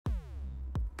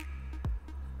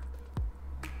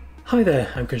Hi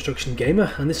there, I'm Construction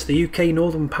Gamer and this is the UK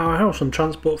Northern Powerhouse on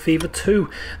Transport Fever 2.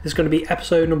 This is going to be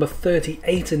episode number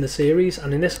 38 in the series,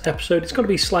 and in this episode it's going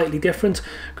to be slightly different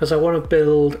because I want to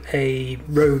build a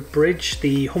road bridge,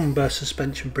 the Humber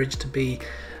Suspension Bridge to be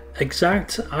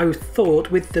exact. I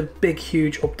thought with the big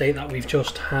huge update that we've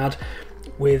just had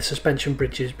with suspension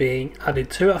bridges being added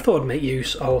to it, I thought I'd make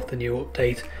use of the new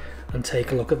update and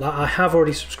take a look at that. I have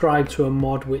already subscribed to a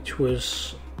mod which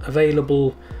was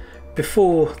available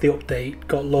before the update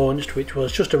got launched, which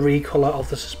was just a recolour of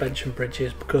the suspension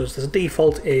bridges because the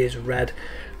default is red,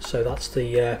 so that's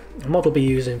the mod I'll be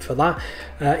using for that.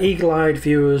 Eagle-eyed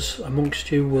viewers amongst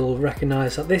you will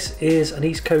recognise that this is an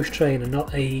East Coast train and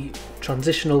not a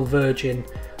transitional Virgin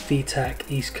VTEC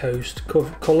East Coast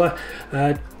colour.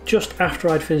 Just after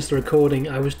I'd finished the recording,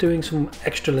 I was doing some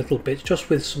extra little bits just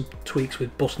with some tweaks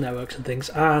with bus networks and things,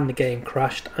 and the game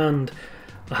crashed and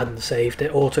I hadn't saved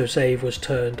it. Autosave was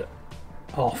turned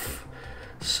off,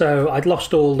 so I'd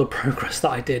lost all the progress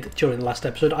that I did during the last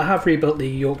episode. I have rebuilt the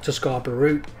York to Scarborough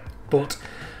route, but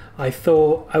I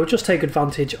thought I would just take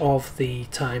advantage of the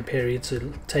time period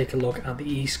to take a look at the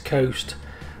East Coast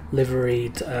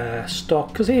liveried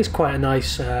stock, because it is quite a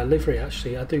nice livery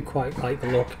actually. I do quite like the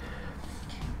look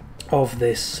of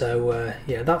this, so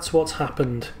yeah, that's what's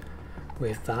happened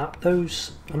with that.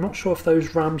 Those, I'm not sure if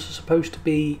those rams are supposed to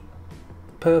be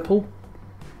purple,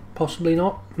 possibly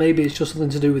not. Maybe it's just something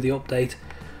to do with the update.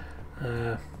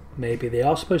 Maybe they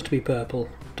are supposed to be purple,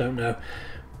 don't know.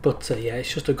 But yeah,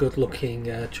 it's just a good looking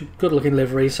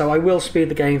livery. So I will speed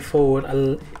the game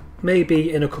forward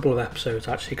maybe in a couple of episodes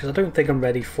actually, because I don't think I'm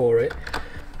ready for it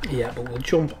yet. But we'll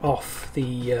jump off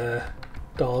the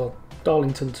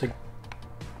Darlington to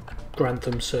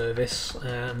Grantham service,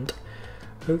 and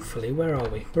hopefully, where are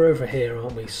we? We're over here,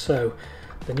 aren't we? So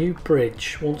the new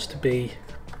bridge wants to be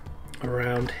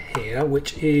around here,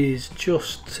 which is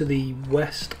just to the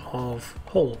west of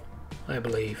Hull, I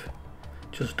believe.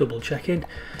 Just double checking.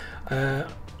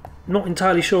 Not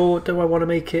entirely sure. Do I want to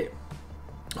make it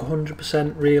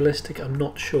 100% realistic? I'm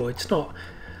not sure. It's not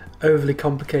overly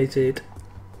complicated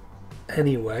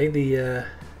anyway. The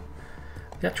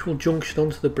actual junction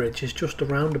onto the bridge is just a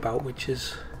roundabout, which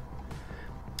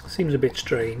seems a bit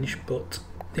strange, but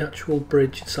the actual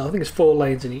bridge itself, I think it's 4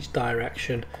 lanes in each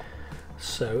direction,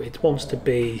 so it wants to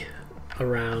be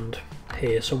around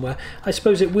here somewhere. I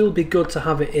suppose it will be good to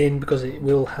have it in because it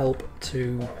will help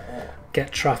to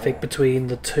get traffic between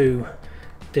the two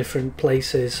different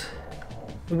places.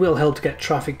 It will help to get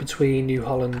traffic between New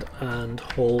Holland and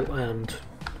Hull and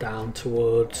down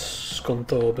towards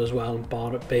Scunthorpe as well, and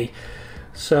Barnet.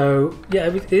 So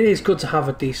yeah, it is good to have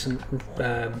a decent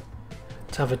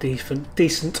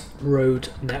decent road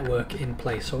network in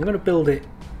place. So I'm going to build it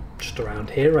just around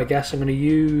here, I guess. I'm going to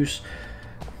use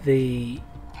the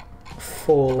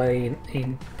 2 lane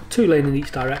in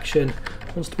each direction.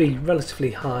 It wants to be relatively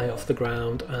high off the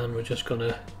ground, and we're just going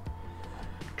to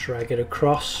drag it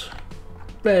across.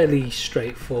 Fairly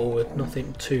straightforward,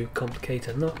 nothing too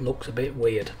complicated, and that looks a bit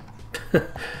weird.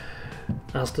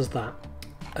 As does that.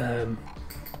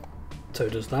 So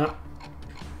does that.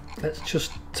 Let's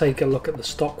just take a look at the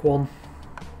stock one.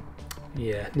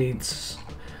 Yeah, needs...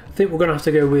 I think we're going to have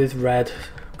to go with red.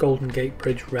 Golden Gate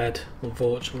Bridge red,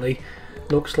 unfortunately.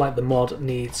 Looks like the mod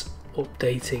needs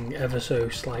updating ever so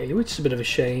slightly, which is a bit of a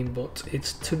shame, but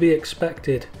it's to be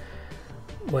expected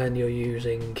when you're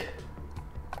using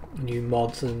new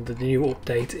mods, and the new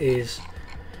update is,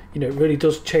 you know, it really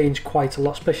does change quite a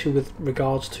lot, especially with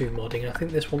regards to modding. I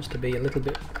think this wants to be a little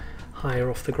bit higher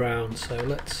off the ground, so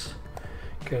let's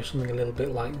go something a little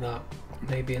bit like that.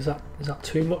 Maybe is that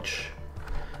too much?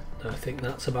 No, I think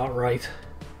that's about right.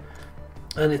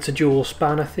 And it's a dual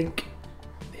span, I think.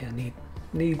 Yeah,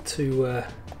 need to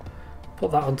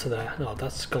put that onto there. No,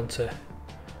 that's gone to...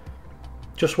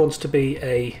 Just wants to be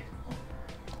a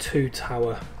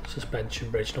 2-tower suspension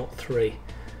bridge, not 3.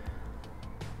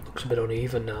 Looks a bit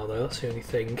uneven now though, that's the only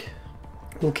thing.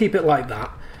 We'll keep it like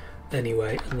that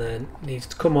anyway, and then needs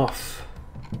to come off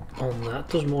on that.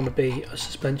 Doesn't want to be a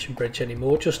suspension bridge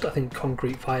anymore, just I think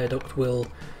concrete viaduct will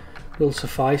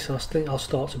suffice. I think I'll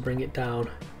start to bring it down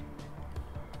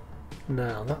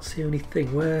now. That's the only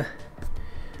thing where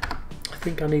I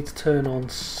think I need to turn on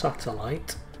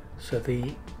satellite, so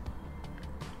the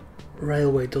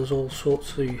railway does all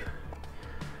sorts of...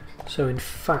 So in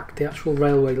fact the actual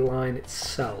railway line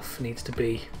itself needs to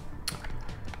be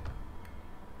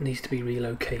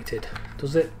relocated.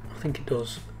 Does it? I think it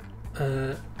does.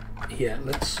 Yeah,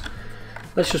 let's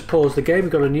just pause the game.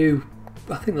 We've got a new,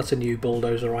 I think that's a new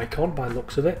bulldozer icon by the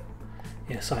looks of it.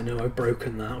 Yes, I know I've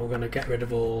broken that. We're going to get rid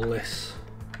of all this.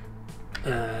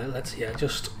 Let's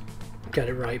just get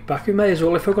it right back. We may as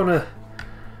well, if we're going to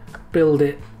build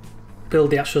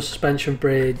the actual suspension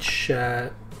bridge,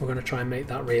 we're going to try and make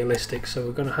that realistic, so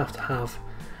we're going to have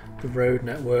the road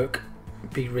network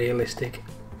be realistic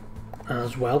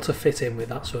as well to fit in with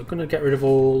that. So we're going to get rid of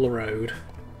all the road.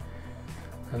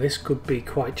 Now this could be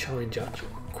quite challenging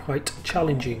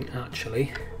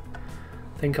actually.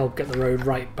 I think I'll get the road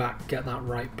right back, get that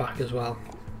right back as well,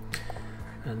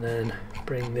 and then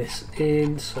bring this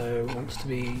in, so it wants to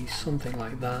be something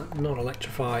like that, not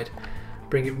electrified.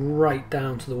 Bring it right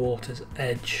down to the water's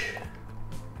edge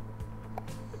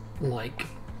like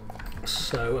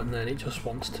so, and then it just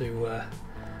wants to I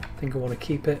think I want to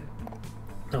keep it.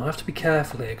 Now I have to be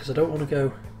careful here because I don't want to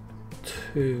go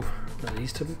too, it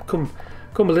needs to come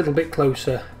a little bit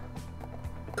closer,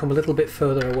 come a little bit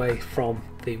further away from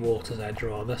the water's edge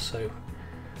rather, so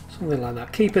something like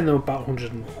that. Keeping them about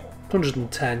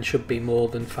 110 should be more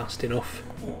than fast enough,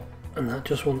 and that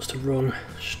just wants to run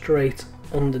straight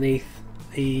underneath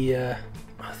the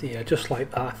yeah, just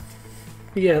like that.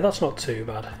 Yeah, that's not too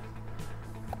bad.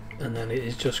 And then it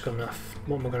is just gonna have,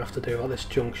 what am I gonna have to do at this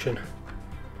junction?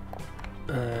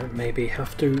 Maybe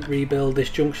have to rebuild this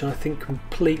junction, I think,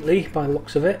 completely by the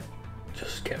looks of it.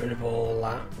 Just get rid of all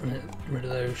that, and get rid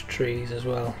of those trees as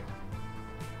well.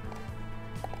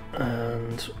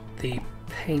 And the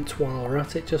paint while we're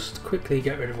at it, just quickly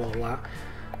get rid of all that,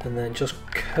 and then just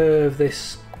curve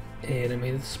this in. I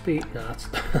mean, the speed, no,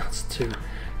 that's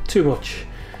too much.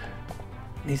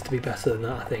 It needs to be better than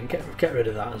that, I think. Get rid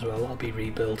of that as well, that'll be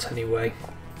rebuilt anyway.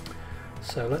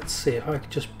 So let's see if I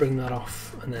could just bring that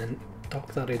off and then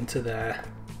dock that into there.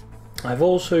 I've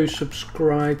also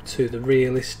subscribed to the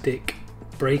realistic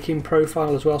braking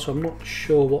profile as well, so I'm not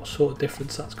sure what sort of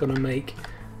difference that's going to make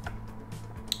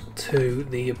to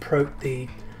the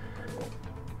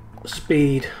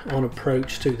speed on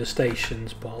approach to the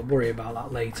stations, but I'll worry about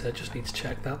that later. Just need to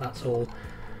check that that's all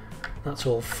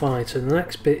fine. So the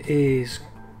next bit is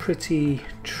pretty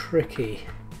tricky,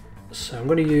 so I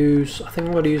think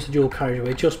I'm going to use the dual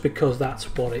carriageway just because that's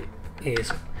what it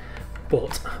is.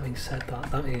 But having said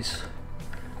that, that is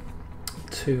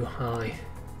too high.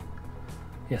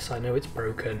 Yes, I know it's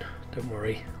broken, don't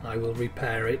worry, I will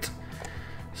repair it.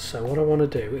 So what I want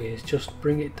to do is just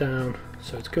bring it down,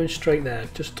 so it's going straight there.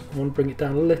 Just I want to bring it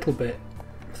down a little bit.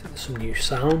 I think there's some new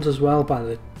sounds as well by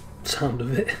the sound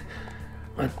of it.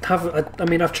 I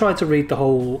mean, I've tried to read the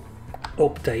whole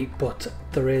update, but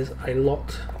there is a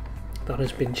lot that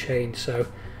has been changed, so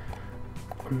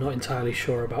I'm not entirely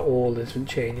sure about all the different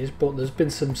changes, but there's been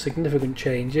some significant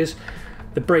changes.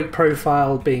 The brake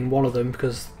profile being one of them,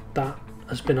 because that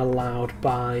has been allowed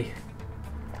by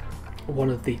one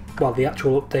of the, well, the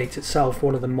actual update itself,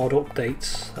 one of the mod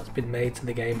updates that's been made to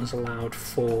the game has allowed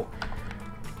for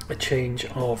a change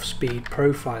of speed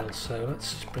profile. So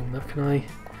let's just bring that.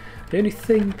 The only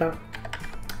thing that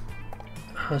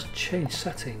has changed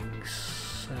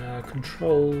settings,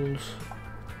 controls,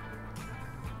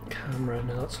 camera,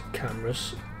 no, that's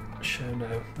cameras, show,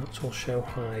 no, that's all show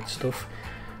hide stuff.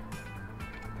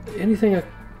 The only thing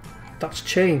that's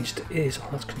changed is, oh,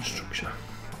 that's construction.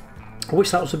 I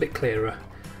wish that was a bit clearer.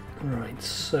 Right,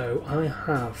 so I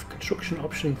have construction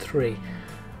option 3,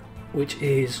 which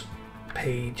is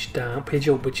page down, page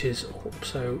up, which is up.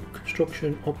 So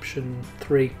construction option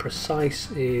 3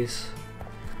 precise is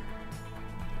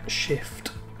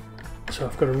shift. So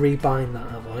I've got to rebind that,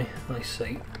 have I? I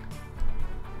see.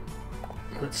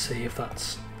 Let's see if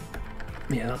that's,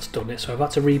 yeah, that's done it. So I've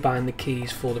had to rebind the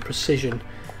keys for the precision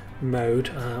mode.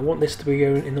 I want this to be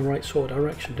going in the right sort of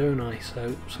direction, don't I?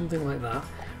 So something like that.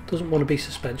 Doesn't want to be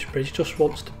suspension bridge, just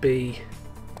wants to be,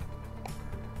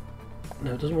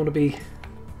 no, it doesn't want to be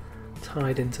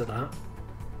tied into that.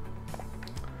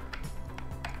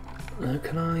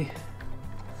 Can I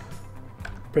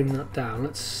bring that down?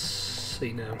 Let's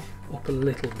see now, up a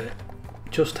little bit.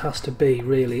 Just has to be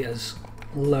really as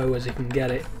low as you can get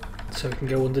it, so it can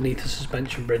go underneath the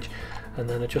suspension bridge. And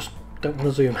then I just don't want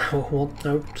to zoom out.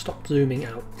 No, stop zooming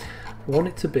out. I want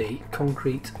it to be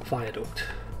concrete viaduct,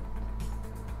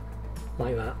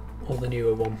 like that, or the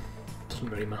newer one, doesn't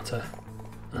really matter.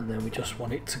 And then we just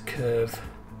want it to curve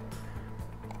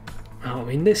out. I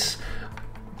mean, this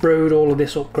road, all of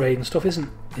this upgrade and stuff isn't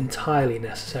entirely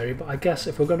necessary, but I guess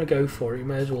if we're going to go for it, we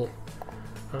may as well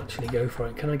actually go for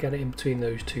it. Can I get it in between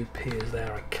those two piers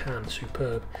there? I can.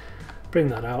 Superb. Bring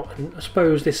that out, and I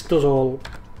suppose this does all,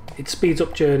 it speeds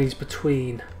up journeys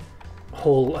between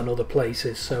Hull and other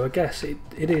places, so I guess it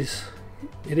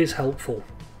is helpful,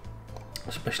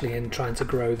 especially in trying to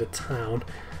grow the town.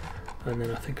 And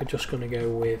then I think I'm just going to go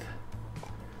with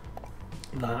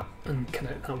that and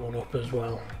connect that one up as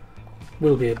well.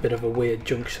 will be a bit of a weird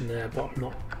junction there, but I'm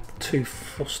not too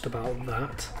fussed about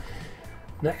that.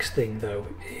 Next thing though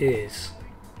is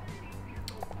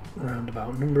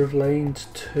roundabout, number of lanes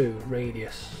 2,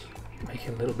 radius, make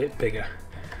it a little bit bigger.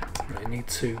 I need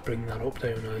to bring that up,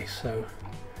 don't I? So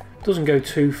it doesn't go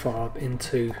too far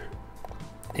into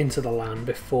the land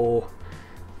before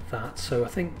that, so I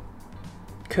think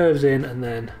curves in and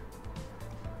then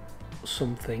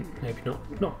something, maybe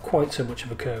not quite so much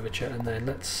of a curvature, and then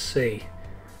let's see.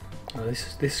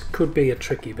 This could be a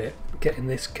tricky bit, getting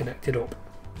this connected up.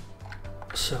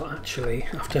 So actually,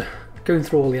 after going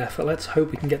through all the effort, let's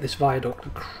hope we can get this viaduct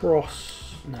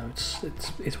across. No,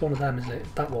 it's one of them, isn't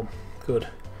it? That one. Good.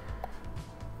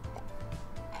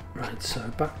 Right, so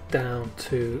back down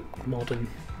to modern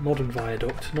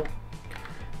viaduct.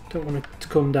 Don't want it to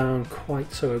come down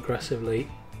quite so aggressively.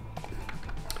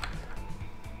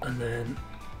 And then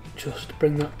just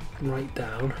bring that right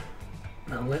down.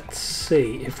 Now let's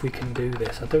see if we can do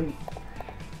this. I'm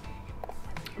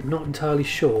not entirely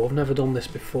sure. I've never done this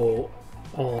before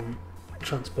on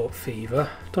Transport Fever.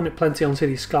 Done it plenty on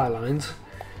City Skylines.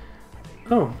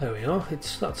 Oh, there we are.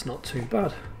 That's not too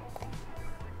bad.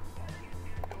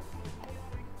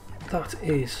 That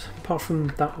is, apart from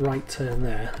that right turn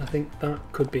there, I think that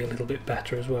could be a little bit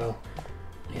better as well.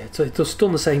 Yeah, so it's just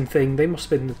done the same thing. They must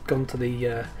have gone to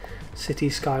the City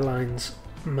Skylines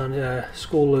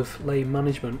School of Lane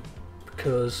Management,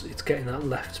 because it's getting that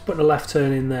left, it's putting a left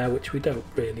turn in there, which we don't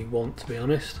really want, to be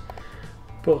honest.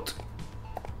 But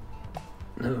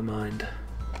never mind.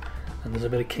 And there's a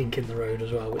bit of kink in the road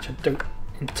as well, which I don't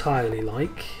entirely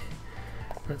like.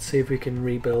 Let's see if we can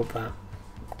rebuild that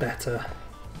better.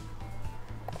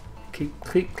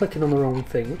 Keep clicking on the wrong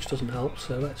thing, which doesn't help.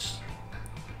 So let's.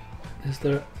 Is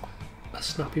there a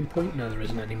snapping point? No, there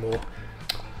isn't anymore.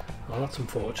 Oh, that's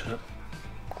unfortunate.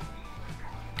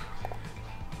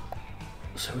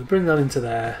 So we bring that into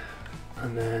there,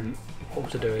 and then what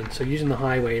was I doing? So using the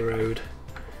highway road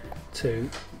to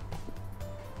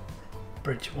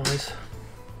bridge-wise.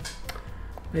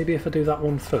 Maybe if I do that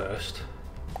one first,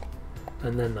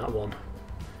 and then that one.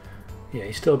 Yeah,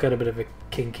 you still get a bit of a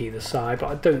kink either side, but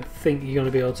I don't think you're going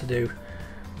to be able to do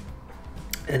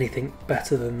anything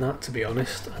better than that, to be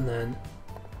honest. And then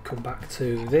come back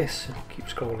to this, keep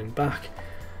scrolling back.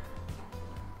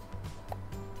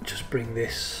 Just bring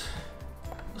this,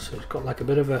 so it's got like a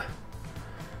bit of a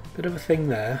thing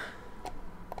there.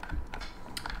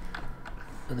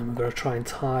 And then we're going to try and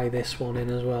tie this one in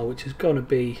as well, which is going to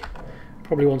be,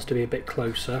 probably wants to be a bit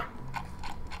closer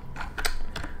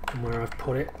than where I've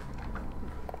put it.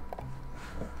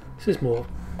 This is more,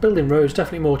 building roads,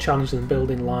 definitely more challenging than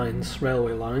building lines,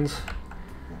 railway lines.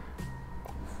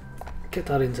 Get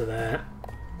that into there.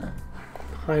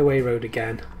 Highway road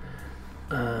again.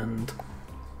 And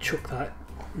chuck that,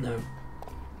 no.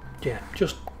 Yeah,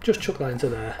 just chuck that into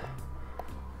there.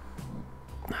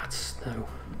 That's,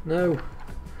 no.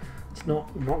 It's not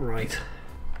right.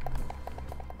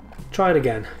 Try it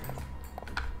again.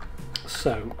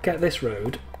 So, get this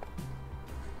road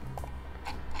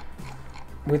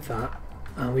with that,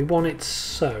 and we want it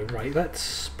so, right,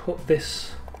 let's put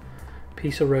this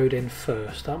piece of road in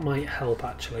first, that might help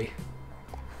actually.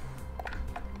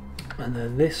 And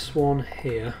then this one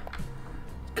here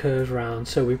curves round,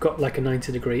 so we've got like a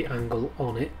 90-degree angle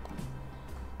on it,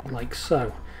 like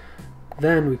so.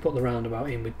 Then we put the roundabout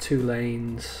in with 2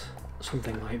 lanes,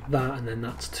 something like that, and then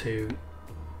that's 2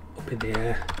 up in the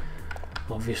air,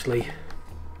 obviously.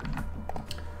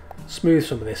 Smooth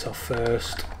some of this off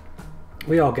first.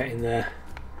 We are getting there,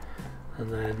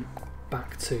 and then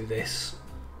back to this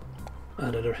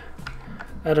at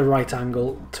a right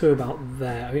angle to about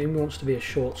there. I mean, it wants to be a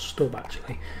short stub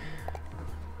actually,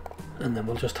 and then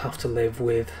we'll just have to live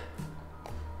with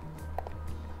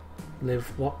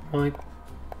what? Why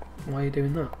are you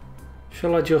doing that?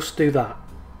 Shall I just do that?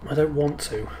 I don't want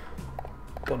to,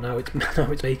 but now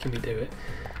it's making me do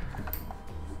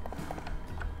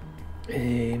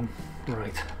it.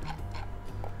 Right.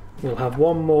 We'll have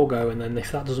one more go, and then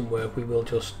if that doesn't work, we will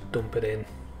just dump it in.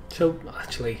 So,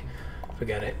 actually,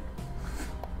 forget it.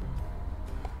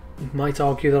 You might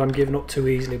argue that I'm giving up too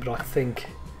easily, but I think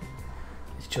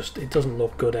it's just, it doesn't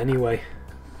look good anyway.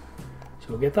 So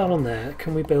we'll get that on there.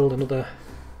 Can we build another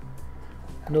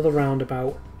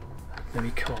roundabout? No,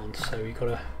 we can't. So we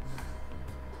got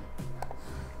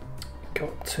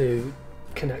to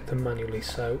connect them manually.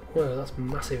 So, well, that's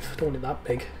massive. I don't want it that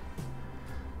big.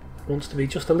 Wants to be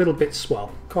just a little bit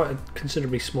swell, quite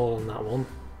considerably small on that one.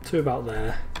 2 about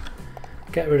there.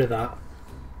 Get rid of that.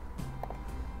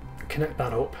 Connect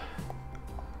that up,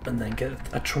 and then get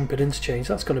a trumpet interchange.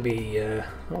 That's going to be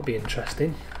that'll be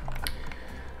interesting.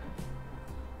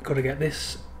 got to get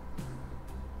this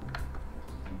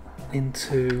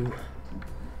into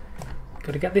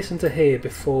here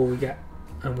before we get,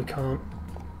 and we can't.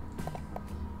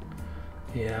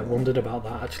 Yeah, I wondered about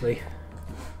that actually.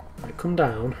 Right, come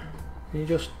down. Can you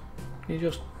just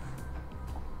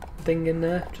ding in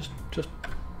there? Just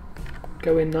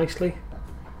go in nicely.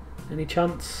 Any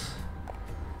chance?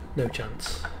 No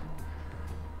chance.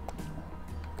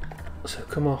 So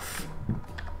come off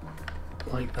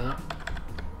like that.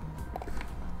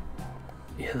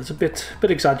 Yeah, that's a bit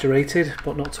exaggerated,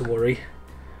 but not to worry.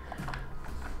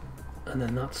 And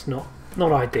then that's not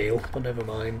ideal, but never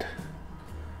mind.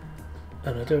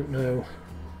 And I don't know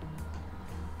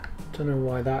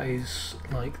why that is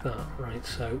like that. Right,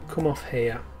 so come off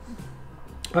here.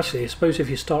 Actually, I suppose if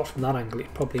you start from that angle,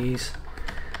 it probably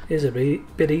is a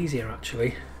bit easier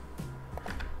actually.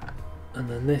 And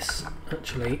then this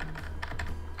actually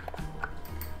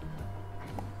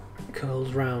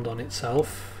curls round on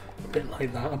itself, a bit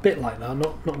like that,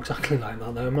 not exactly like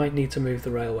that though. I might need to move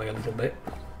the railway a little bit.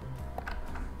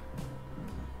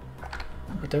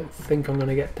 I don't think I'm going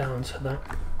to get down to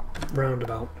that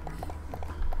roundabout.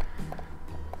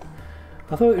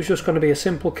 I thought it was just going to be a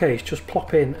simple case, just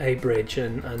plop in a bridge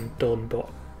and done, but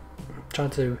I'm trying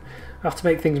to have to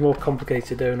make things more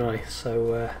complicated, don't I?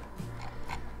 So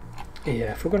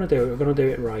yeah, if we're going to do it, we're going to do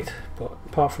it right. But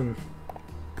apart from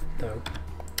no.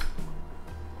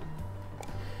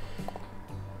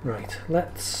 Right,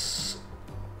 let's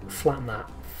flatten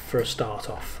that for a start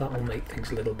off. That will make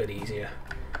things a little bit easier.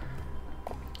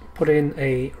 Put in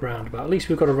a roundabout. At least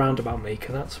we've got a roundabout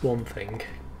maker, that's one thing.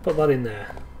 Put that in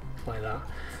there, like that.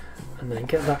 And then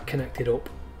get that connected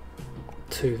up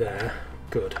to there.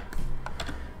 Good.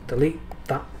 Delete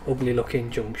that ugly looking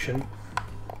junction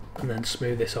and then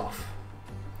smooth this off.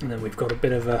 And then we've got a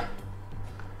bit of a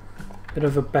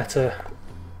better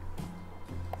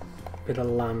bit of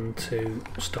land to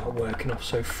start working off.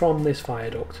 So from this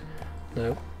viaduct,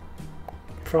 no.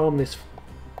 From the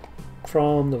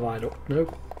viaduct,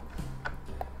 no.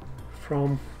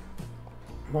 From,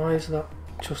 why is that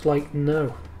just like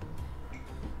no?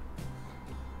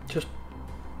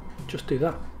 Just do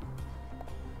that.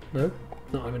 No,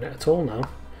 not having it at all now.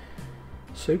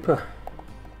 Super.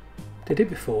 Did it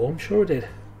before? I'm sure I did.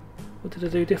 What did I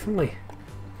do differently?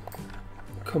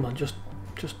 Come on, just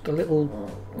a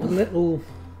little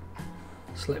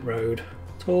slip road.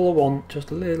 That's all I want,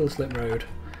 just a little slip road.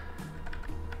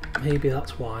 Maybe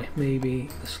that's why. Maybe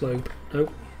the slope.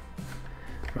 Nope.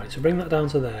 Right, so bring that down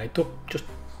to there. Just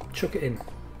chuck it in.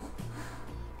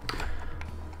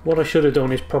 What I should have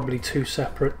done is probably two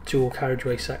separate dual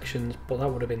carriageway sections, but that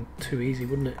would have been too easy,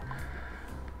 wouldn't it?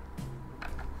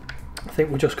 I think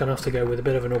we're just going to have to go with a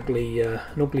bit of an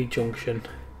ugly junction,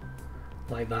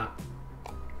 like that,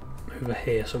 over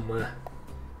here somewhere.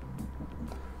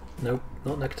 Nope,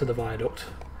 not next to the viaduct.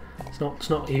 It's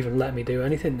not even letting me do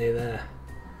anything near there.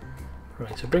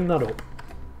 Right, so bring that up,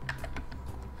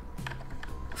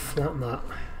 flatten that,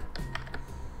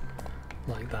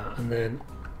 like that, and then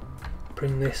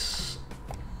bring this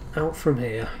out from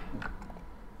here,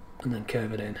 and then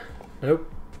curve it in.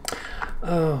 Nope.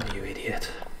 Oh, you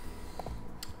idiot.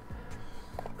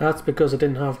 That's because I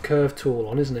didn't have curve tool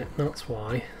on, isn't it? That's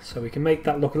why. So we can make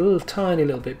that look a little tiny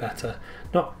little bit better.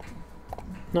 Not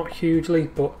hugely,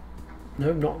 but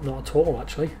no, not at all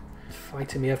actually.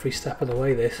 Fighting me every step of the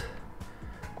way, this.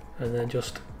 And then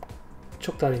just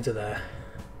chuck that into there.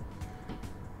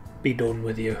 Be done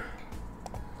with you.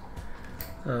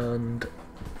 And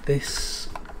this,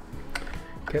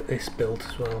 get this built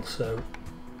as well. So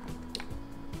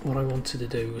what I wanted to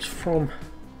do was from,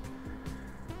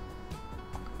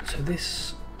 so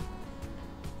this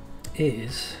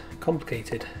is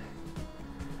complicated.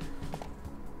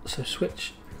 So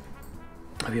switch,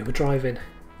 have you ever drive in?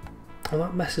 Oh,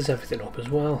 that messes everything up as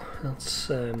well.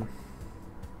 That's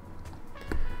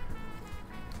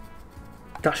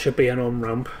that should be an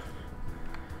on-ramp.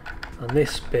 And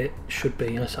this bit should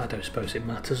be, I don't suppose it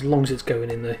matters, as long as it's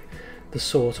going in the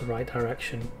sort of right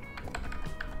direction.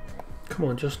 Come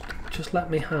on, just let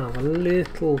me have a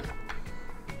little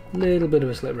bit of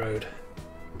a slip road.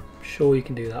 I'm sure you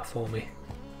can do that for me.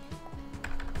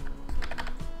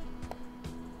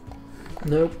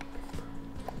 Nope.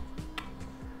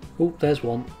 Oh, there's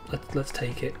one. Let's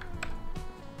take it.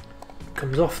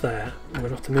 Comes off there. I'm going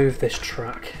to have to move this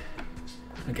track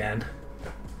again.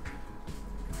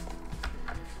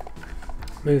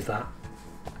 Move that,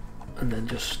 and then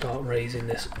just start raising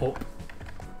this up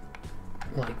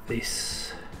like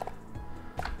this,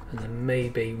 and then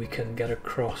maybe we can get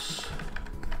across,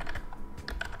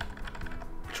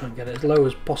 try and get it as low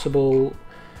as possible,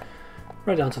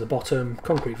 right down to the bottom,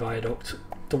 concrete viaduct,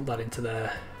 dump that into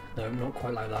there. No, not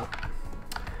quite like that.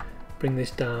 Bring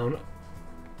this down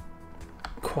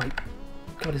quite...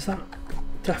 God, is that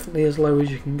definitely as low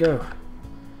as you can go?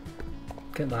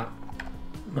 Get that.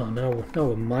 Oh, now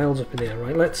we're miles up in the air.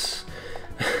 Right, let's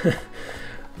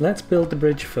let's build the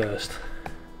bridge first.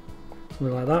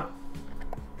 Something like that.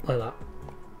 Like that.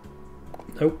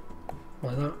 Nope.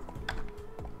 Like that.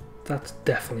 That's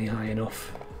definitely high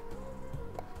enough.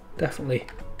 Definitely.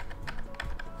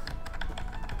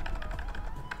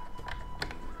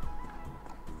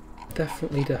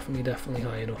 Definitely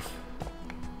high enough.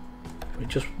 But it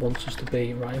just wants us to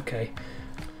be, right, okay.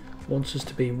 Wants us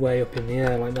to be way up in the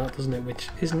air like that, doesn't it? Which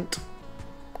isn't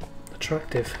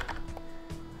attractive.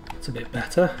 It's a bit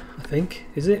better, I think.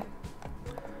 Is it?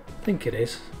 I think it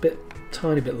is.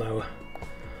 Tiny bit lower.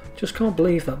 Just can't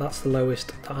believe that that's the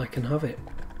lowest that I can have it.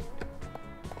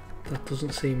 That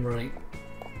doesn't seem right.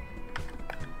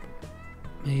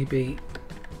 Maybe...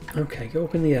 Okay, go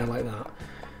up in the air like that.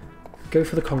 Go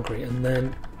for the concrete and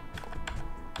then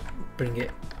bring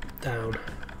it down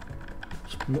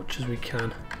as much as we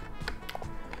can.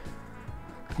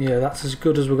 Yeah, that's as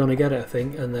good as we're going to get it, I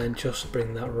think, and then just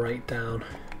bring that right down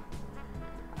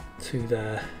to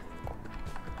there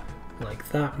like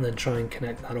that, and then try and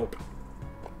connect that up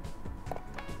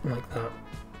like that.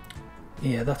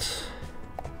 Yeah, that's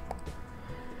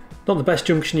not the best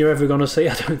junction you're ever going to see,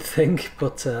 I don't think,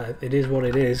 but it is what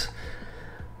it is.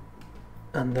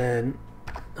 And then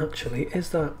actually, is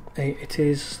that it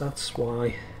is, that's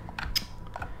why.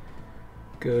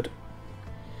 Good.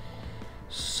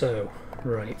 So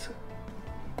right,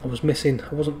 I wasn't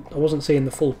seeing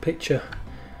the full picture.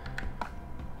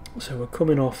 So we're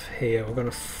coming off here, we're going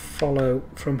to follow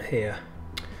from here.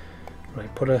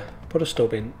 Right, put a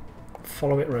stub in,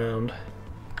 follow it round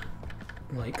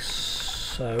like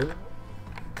so.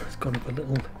 It's gone up a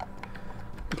little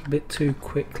bit too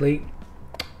quickly.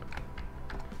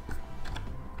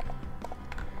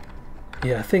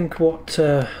 Yeah, I think what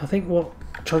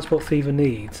Transport Fever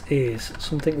needs is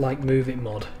something like Move It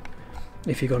Mod.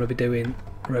 If you're going to be doing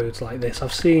roads like this,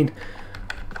 I've seen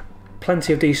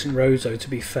plenty of decent roads though, to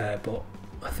be fair, but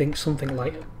I think something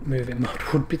like Move It Mod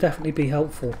would definitely be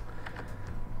helpful.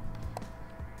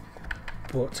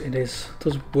 But it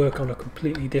does work on a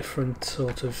completely different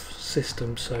sort of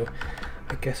system, so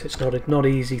I guess it's not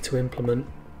easy to implement.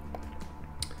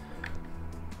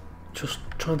 Just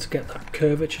trying to get that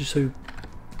curvature to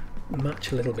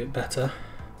match a little bit better.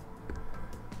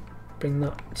 Bring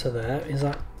that to there.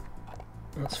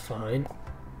 That's fine.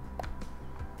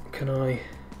 Can I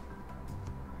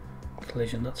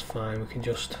collision? That's fine. We can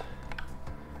just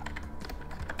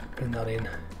bring that in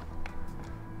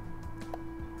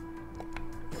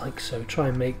like so. Try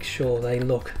and make sure they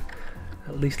look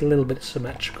at least a little bit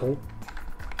symmetrical,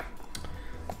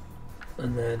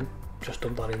 and then just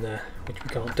dump that in there, which we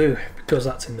can't do because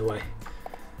that's in the way.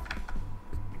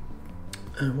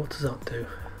 And what does that do?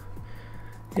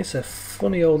 It's a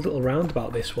funny old little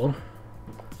roundabout, this one.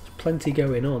 There's plenty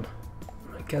going on.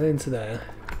 Right, get into there.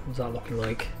 What's that looking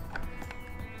like?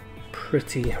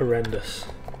 Pretty horrendous.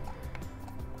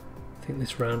 I think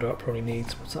this roundabout probably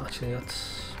needs... What's that actually?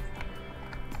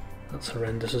 That's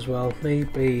horrendous as well.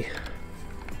 Maybe...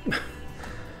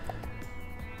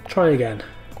 Try again.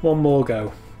 One more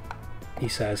go, he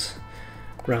says.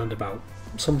 Roundabout.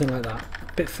 Something like that.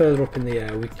 A bit further up in the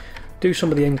air. We do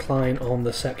some of the incline on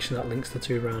the section that links the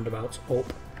two roundabouts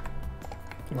up.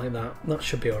 Like that. That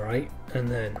should be alright. And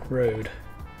then road.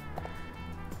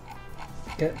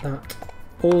 Get that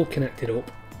all connected up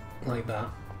like that.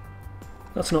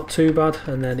 That's not too bad,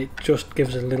 and then it just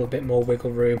gives a little bit more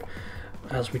wiggle room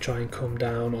as we try and come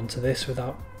down onto this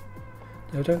without...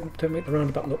 No, don't make the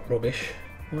roundabout look rubbish.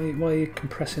 Why are you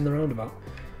compressing the roundabout?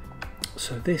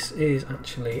 So this is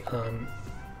actually an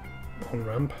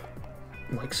on-ramp,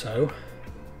 like so.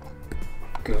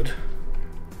 Good.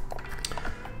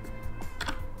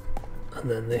 And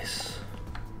then this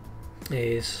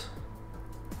is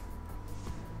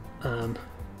an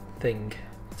thing.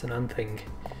 It's an and thing.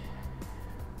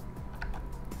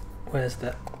 Where's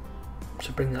that?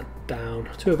 So bring that down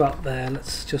to about there.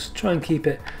 Let's just try and keep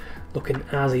it looking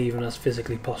as even as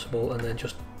physically possible, and then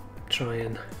just try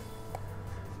and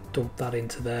dump that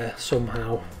into there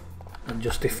somehow and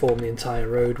just deform the entire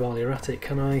road while you're at it.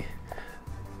 Can I?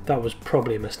 That was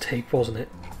probably a mistake, wasn't it?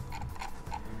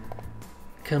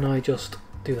 Can I just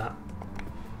do that?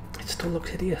 It still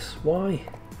looks hideous. Why?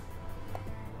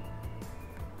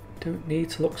 Don't need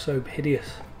to look so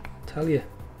hideous, I tell you.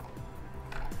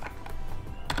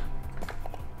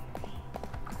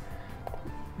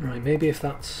 Right, maybe if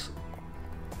that's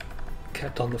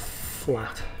kept on the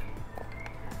flat,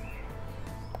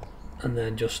 and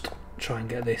then just try and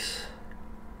get this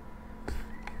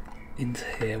into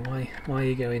here. Why are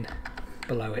you going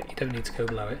below it? You don't need to go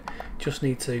below it, just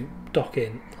need to dock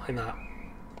in like that.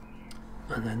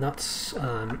 And then that's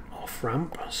an off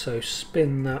ramp, so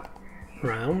spin that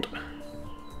round,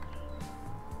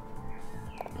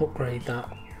 upgrade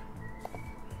that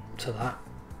to that.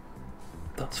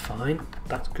 That's fine,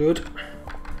 that's good.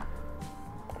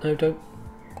 No, don't.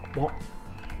 What?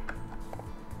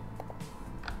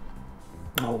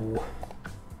 Oh,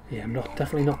 yeah, I'm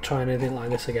definitely not trying anything like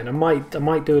this again. I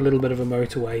might do a little bit of a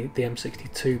motorway, the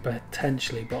M62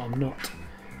 potentially, but I'm not.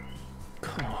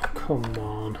 Oh, come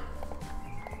on.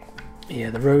 Yeah,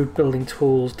 the road building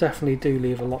tools definitely do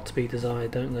leave a lot to be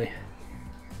desired, don't they?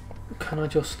 Can I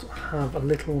just have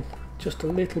just a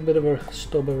little bit of a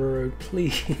stub of a road,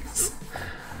 please?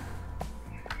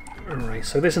 Alright,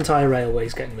 so this entire railway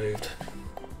is getting moved.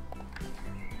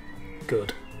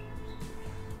 Good.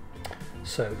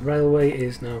 So the railway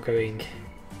is now going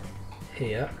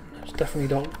here. It's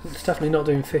definitely not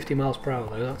doing 50 miles per hour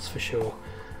though, that's for sure.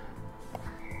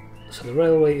 So the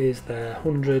railway is there,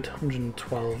 100,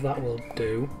 112, that will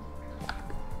do.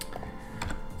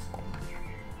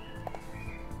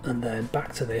 And then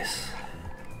back to this.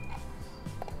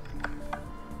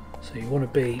 So you want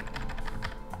to be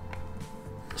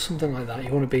something like that,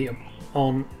 you want to be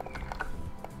on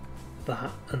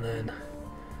that, and then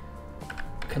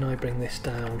can I bring this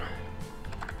down?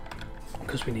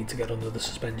 Because we need to get under the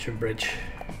suspension bridge.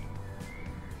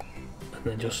 And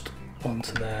then just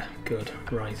onto there. Good.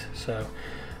 Right, so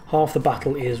half the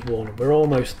battle is won. We're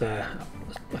almost there,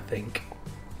 I think.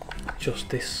 Just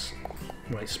this.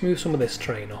 Right, smooth some of this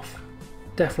train off.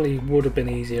 Definitely would have been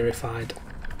easier if I'd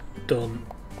done.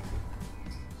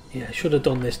 Yeah, I should have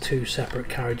done this 2 separate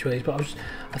carriageways, but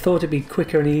I thought it'd be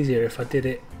quicker and easier if I did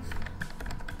it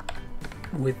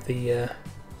with the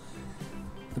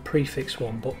prefix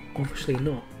one, but obviously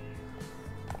not.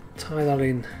 Tie that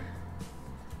in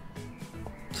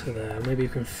to there. Maybe you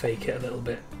can fake it a little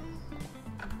bit.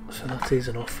 So that is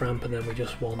an off ramp, and then we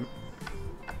just want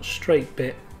a straight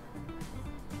bit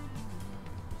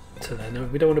to there. No,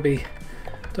 we don't want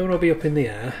to be up in the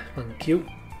air. Thank you.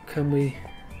 Can we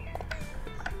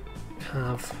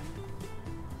have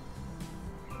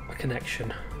a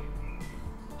connection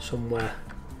somewhere?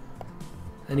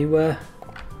 Anywhere?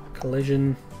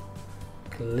 Collision,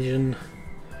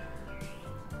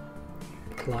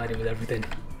 colliding with everything.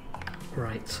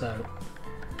 Right, so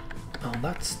oh,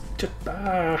 that's just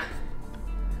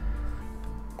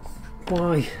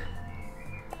why?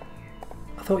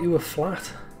 I thought you were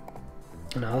flat.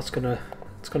 No, it's gonna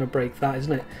break that,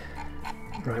 isn't it?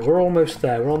 Right, we're almost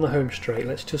there. We're on the home straight.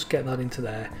 Let's just get that into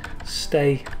there.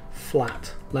 Stay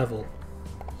flat, level.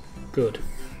 Good.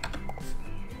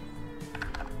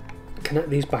 Connect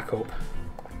these back up.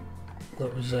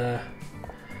 That was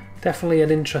definitely an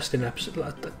interesting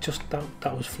episode. Just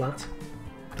that was flat.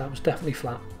 That was definitely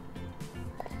flat.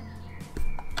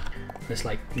 And it's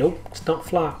like, nope, it's not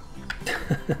flat.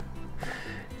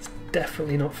 It's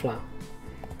definitely not flat.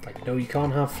 Like, no, you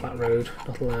can't have flat road.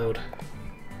 Not allowed.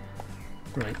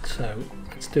 Right, so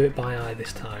let's do it by eye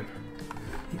this time.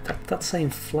 That's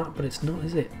saying flat, but it's not,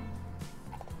 is it?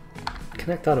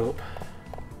 Connect that up.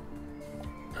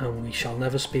 And we shall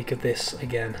never speak of this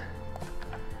again.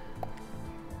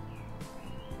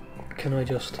 Can I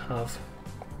just have...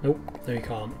 Nope, no you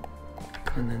can't.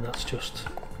 And then that's just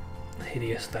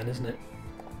hideous then, isn't it?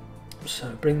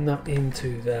 So bring that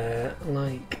into there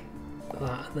like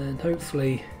that, and then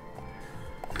hopefully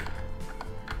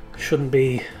shouldn't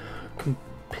be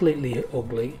completely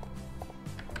ugly.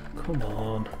 Come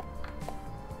on.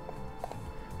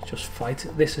 Just fight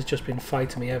it. This has just been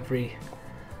fighting me every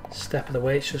step of the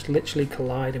way. It's just literally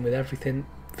colliding with everything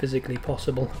physically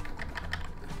possible.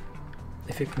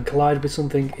 If it can collide with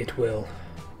something, it will.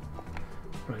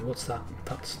 Right, what's that?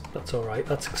 That's alright,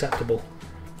 that's acceptable.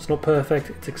 It's not perfect,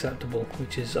 it's acceptable,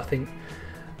 which is, I think,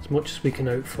 as much as we can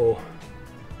hope for.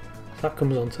 So that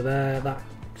comes onto there, that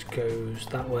goes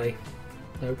that way.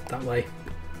 Nope, that way.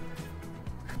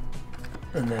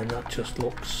 And then that just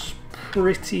looks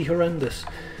pretty horrendous.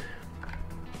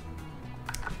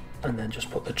 And then just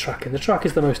put the track in. The track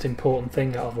is the most important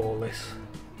thing out of all this.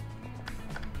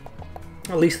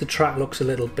 At least the track looks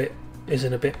is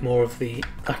in a bit more of the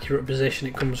accurate position.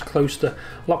 It comes a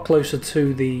lot closer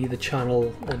to the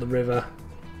channel or the river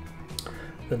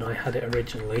than I had it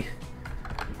originally.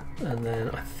 And then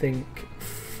I think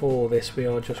for this we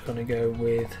are just going to go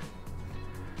with,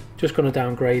 just going to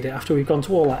downgrade it. After we've gone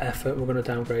to all that effort, we're going to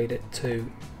downgrade it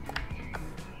to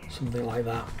something like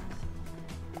that.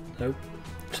 Nope.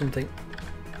 something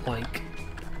like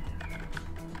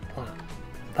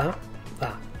that.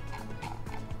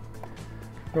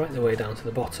 Right the way down to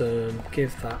the bottom.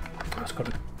 Give that. That's got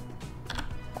a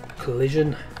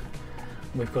collision.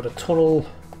 We've got a tunnel.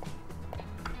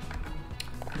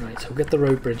 Right, so we'll get the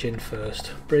road bridge in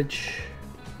first. Bridge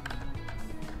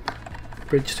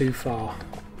too far.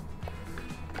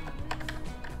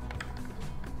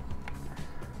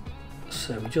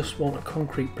 So we just want a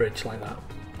concrete bridge like that.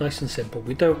 Nice and simple.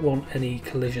 We don't want any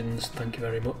collisions, thank you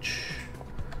very much.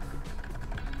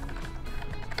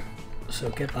 So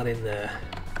get that in there.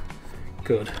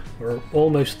 Good. We're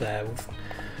almost there with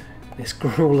this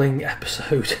grueling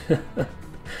episode.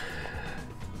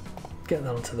 Get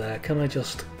that onto there. Can I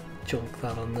just junk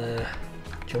that on there?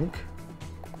 Junk?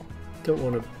 Don't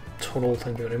want a tunnel,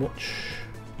 thank you very much.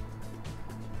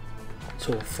 It's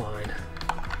all fine.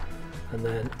 And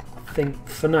then I think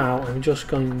for now I'm just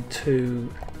going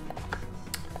to,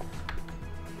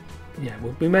 yeah,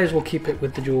 we may as well keep it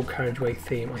with the dual carriageway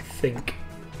theme, I think,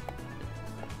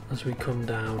 as we come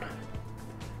down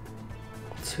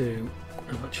to,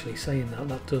 I'm actually saying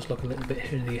that does look a little bit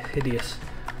hideous,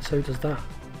 so does that.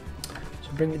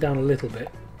 So bring it down a little bit.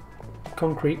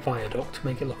 Concrete viaduct to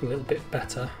make it look a little bit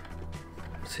better.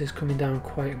 This is coming down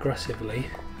quite aggressively.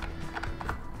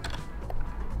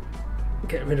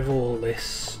 Get rid of all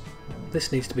this.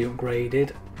 This needs to be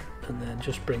upgraded, and then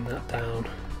just bring that down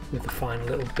with the final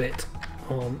little bit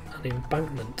on an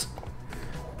embankment.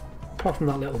 Apart from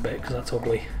that little bit, because that's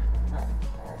ugly.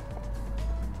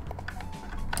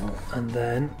 And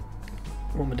then,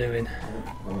 what am I doing?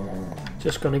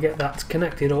 Just going to get that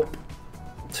connected up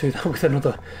to that with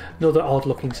another odd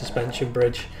looking suspension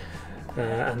bridge,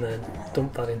 and then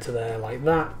dump that into there like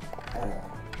that.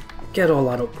 Get all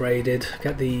that upgraded,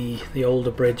 get the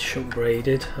older bridge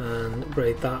upgraded and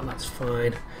upgrade that, that's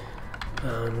fine,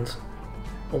 and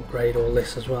upgrade all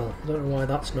this as well. I don't know why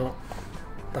that's not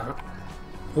that.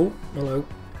 Oh, hello.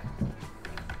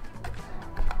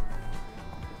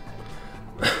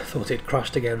 Thought it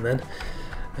crashed again then.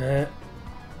 It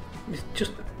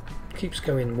just keeps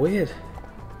going weird.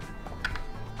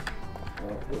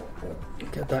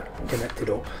 Get that connected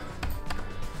up.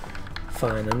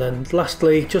 Fine, and then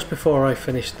lastly, just before I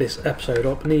finish this episode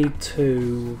up, I need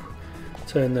to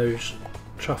turn those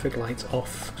traffic lights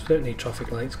off. We don't need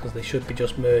traffic lights because they should be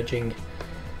just merging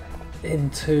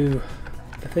into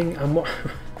the thing. And what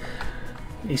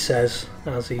he says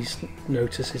as he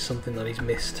notices something that he's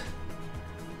missed.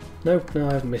 No,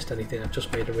 I haven't missed anything. I've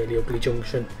just made a really ugly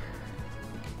junction.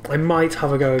 I might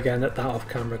have a go again at that off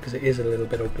camera because it is a little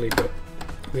bit ugly, but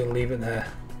we'll leave it there,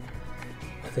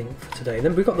 I think, for today.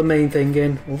 Then we've got the main thing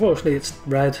in. Unfortunately it's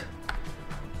red,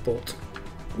 but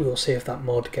we'll see if that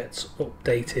mod gets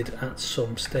updated at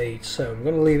some stage. So I'm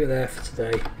going to leave it there for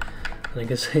today, and I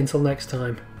guess until next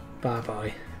time, bye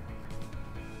bye.